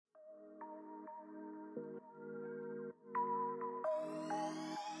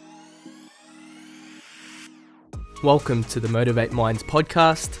Welcome to the Motivate Minds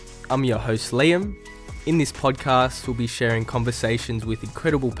podcast. I'm your host, Liam. In this podcast, we'll be sharing conversations with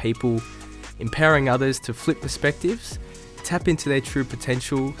incredible people, empowering others to flip perspectives, tap into their true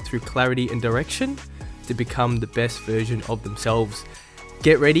potential through clarity and direction to become the best version of themselves.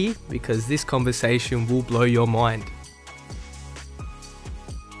 Get ready because this conversation will blow your mind.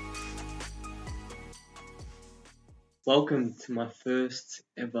 Welcome to my first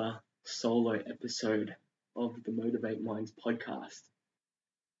ever solo episode of the Motivate Minds podcast.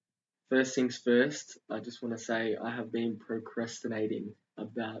 First things first, I just want to say I have been procrastinating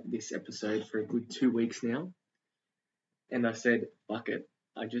about this episode for a good 2 weeks now. And I said, fuck it,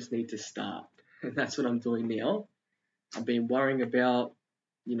 I just need to start. And that's what I'm doing now. I've been worrying about,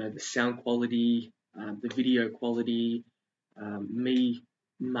 the sound quality, the video quality, me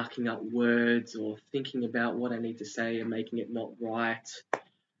mucking up words or thinking about what I need to say and making it not right.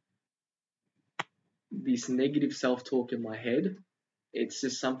 This negative self-talk in my head, it's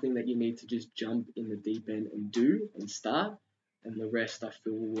just something that you need to just jump in the deep end and do and start, and the rest I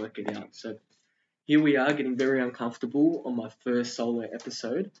feel will work it out. So here we are getting very uncomfortable on my first solo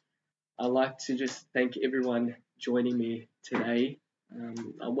episode. I'd like to just thank everyone joining me today.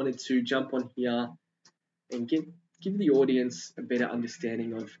 I wanted to jump on here and give the audience a better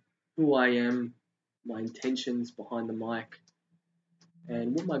understanding of who I am, my intentions behind the mic,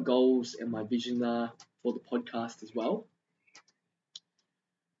 and what my goals and my vision are for the podcast as well.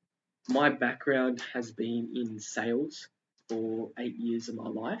 My background has been in sales for 8 years of my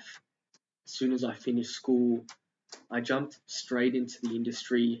life. As soon as I finished school, I jumped straight into the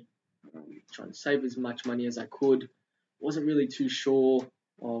industry, trying to save as much money as I could. Wasn't really too sure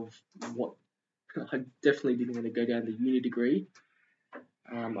of what, I definitely didn't want to go down the uni degree.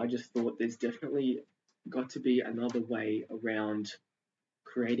 I just thought there's definitely got to be another way around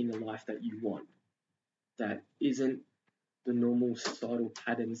creating a life that you want, that isn't the normal societal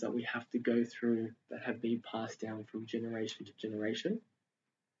patterns that we have to go through that have been passed down from generation to generation.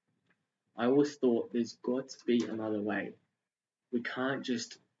 I always thought there's got to be another way. We can't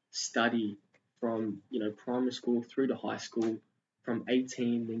just study from primary school through to high school, from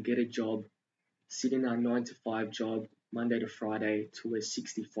 18, then get a job, sit in our 9 to 5 job Monday to Friday till we're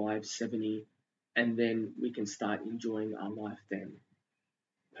 65, 70, and then we can start enjoying our life then.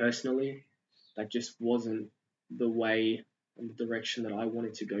 Personally, that just wasn't the way and the direction that I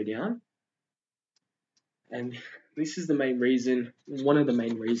wanted to go down. And this is one of the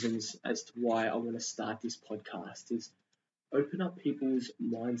main reasons as to why I want to start this podcast, is open up people's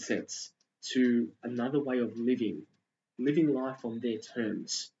mindsets to another way of living life on their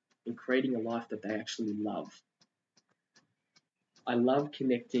terms, and creating a life that they actually love. I love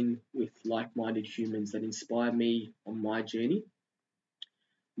connecting with like-minded humans that inspire me on my journey.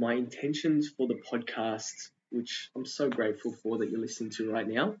 My intentions for the podcast, which I'm so grateful for that you're listening to right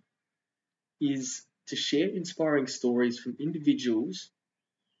now, is to share inspiring stories from individuals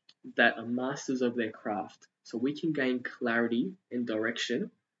that are masters of their craft, so we can gain clarity and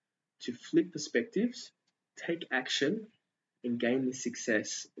direction to flip perspectives, take action, and gain the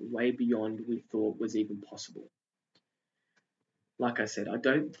success way beyond we thought was even possible. Like I said, I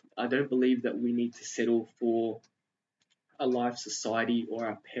don't believe that we need to settle for a life society or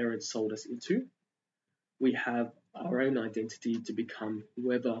our parents sold us into. We have our own identity to become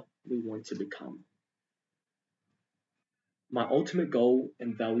whoever we want to become. My ultimate goal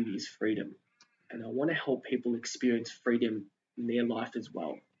and value is freedom, and I want to help people experience freedom in their life as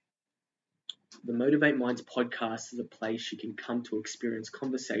well. The Motivate Minds podcast is a place you can come to experience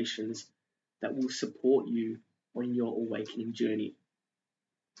conversations that will support you on your awakening journey.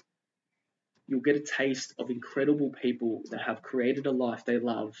 You'll get a taste of incredible people that have created a life they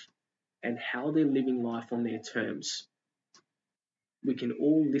love and how they're living life on their terms. We can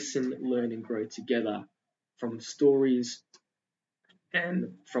all listen, learn, and grow together from stories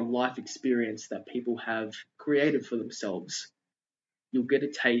and from life experience that people have created for themselves. You'll get a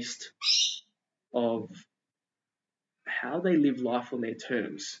taste of how they live life on their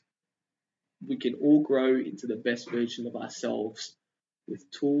terms. We can all grow into the best version of ourselves with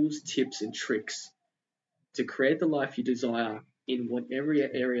tools, tips, and tricks to create the life you desire in whatever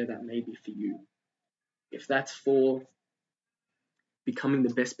area that may be for you. If that's for becoming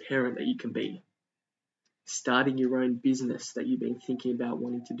the best parent that you can be, starting your own business that you've been thinking about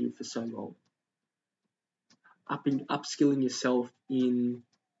wanting to do for so long, upskilling yourself in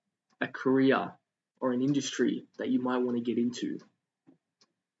a career or an industry that you might want to get into,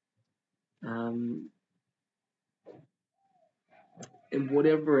 and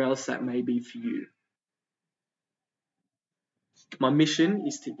whatever else that may be for you. My mission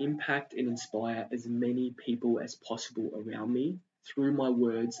is to impact and inspire as many people as possible around me through my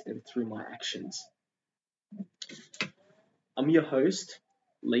words and through my actions. I'm your host,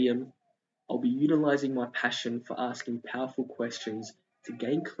 Liam. I'll be utilizing my passion for asking powerful questions to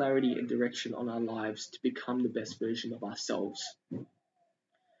gain clarity and direction on our lives to become the best version of ourselves.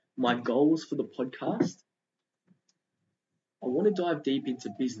 My goals for the podcast: I want to dive deep into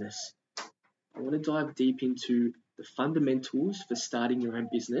business. I want to dive deep into the fundamentals for starting your own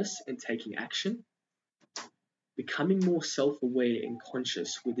business and taking action, becoming more self aware and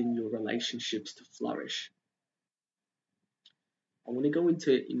conscious within your relationships to flourish. I want to go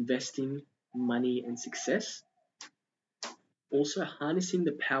into investing, money, and success. Also, harnessing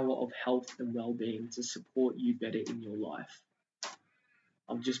the power of health and well being to support you better in your life.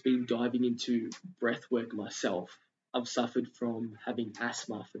 I've just been diving into breath work myself. I've suffered from having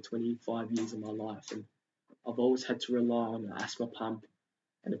asthma for 25 years of my life, and I've always had to rely on an asthma pump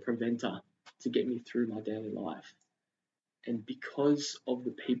and a preventer to get me through my daily life. And because of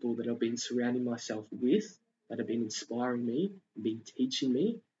the people that I've been surrounding myself with, that have been inspiring me, and been teaching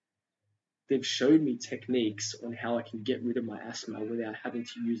me, they've showed me techniques on how I can get rid of my asthma without having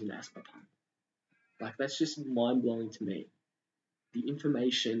to use an asthma pump. Like, that's just mind blowing to me. The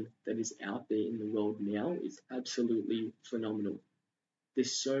information that is out there in the world now is absolutely phenomenal.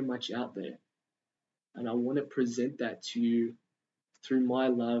 There's so much out there. And I want to present that to you through my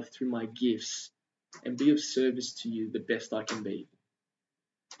love, through my gifts, and be of service to you the best I can be.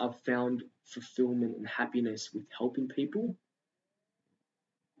 I've found fulfillment and happiness with helping people.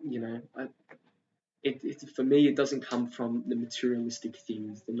 You know, for me, it doesn't come from the materialistic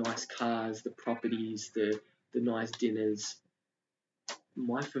things, the nice cars, the properties, the nice dinners.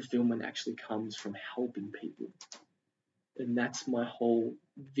 My fulfillment actually comes from helping people. And that's my whole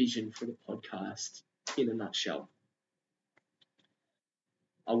vision for the podcast in a nutshell.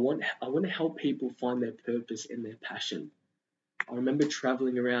 I want to help people find their purpose and their passion. I remember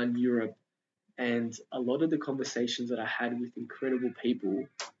traveling around Europe, and a lot of the conversations that I had with incredible people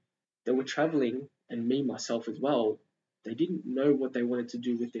that were traveling, and me myself as well, they didn't know what they wanted to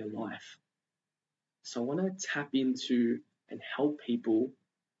do with their life. So I want to tap into and help people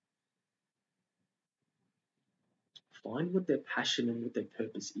find what their passion and what their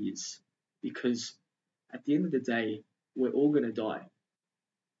purpose is. Because at the end of the day, we're all going to die.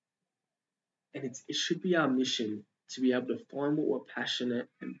 And it should be our mission to be able to find what we're passionate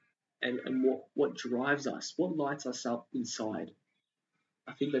and what drives us, what lights us up inside.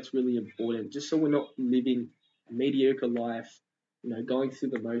 I think that's really important, just so we're not living a mediocre life, going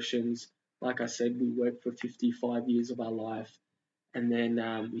through the motions. Like I said, we work for 55 years of our life, and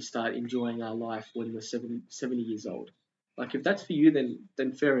then we start enjoying our life when we're 70 years old. Like, if that's for you,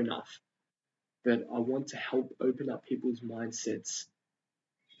 then fair enough. But I want to help open up people's mindsets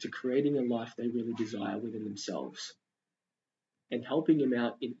to creating a life they really desire within themselves and helping them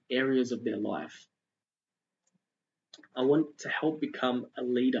out in areas of their life. I want to help become a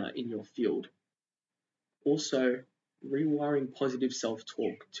leader in your field. Also, rewiring positive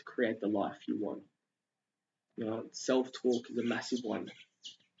self-talk to create the life you want. Self-talk is a massive one.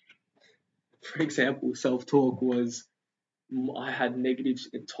 For example, self-talk was, I had negative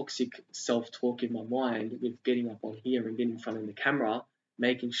and toxic self-talk in my mind with getting up on here and getting in front of the camera,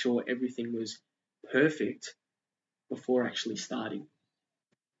 making sure everything was perfect before actually starting.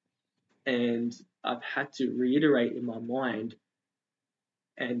 And I've had to reiterate in my mind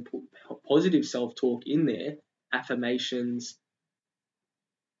and put positive self-talk in there, affirmations,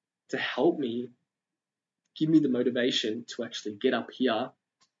 to help me, give me the motivation to actually get up here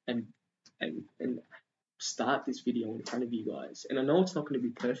and start this video in front of you guys. And I know it's not going to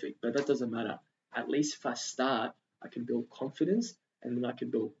be perfect, but that doesn't matter. At least if I start, I can build confidence, and then I can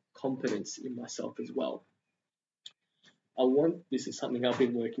build competence in myself as well. This is something I've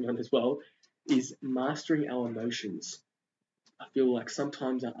been working on as well, is mastering our emotions. I feel like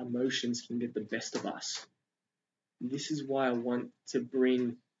sometimes our emotions can get the best of us. This is why I want to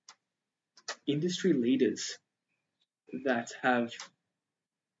bring industry leaders that have,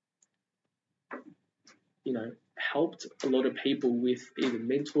 helped a lot of people with either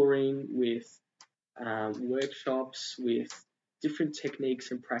mentoring, with workshops, with different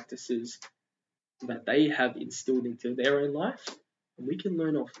techniques and practices that they have instilled into their own life. And we can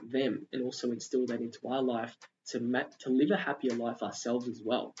learn off them and also instill that into our life to live a happier life ourselves as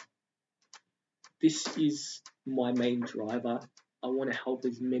well. This is my main driver. I want to help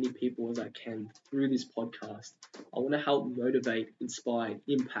as many people as I can through this podcast. I want to help motivate, inspire,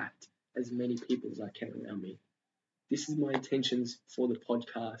 impact as many people as I can around me. This is my intentions for the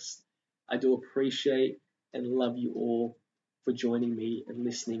podcast. I do appreciate and love you all. for joining me and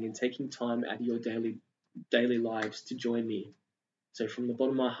listening and taking time out of your daily lives to join me. So from the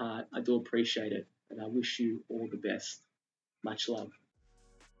bottom of my heart, I do appreciate it, and I wish you all the best. Much love.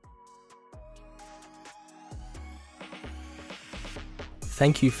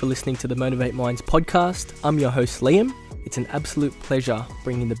 Thank you for listening to the Motivate Minds podcast. I'm your host, Liam. It's an absolute pleasure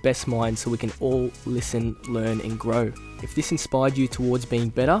bringing the best minds so we can all listen, learn, and grow. If this inspired you towards being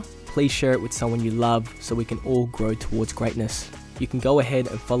better, please share it with someone you love so we can all grow towards greatness. You can go ahead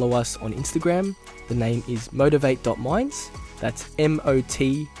and follow us on Instagram. The name is motivate.minds. That's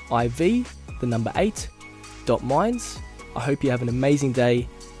MOTIV, the number 8, .minds. I hope you have an amazing day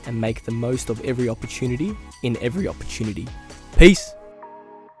and make the most of every opportunity in every opportunity. Peace.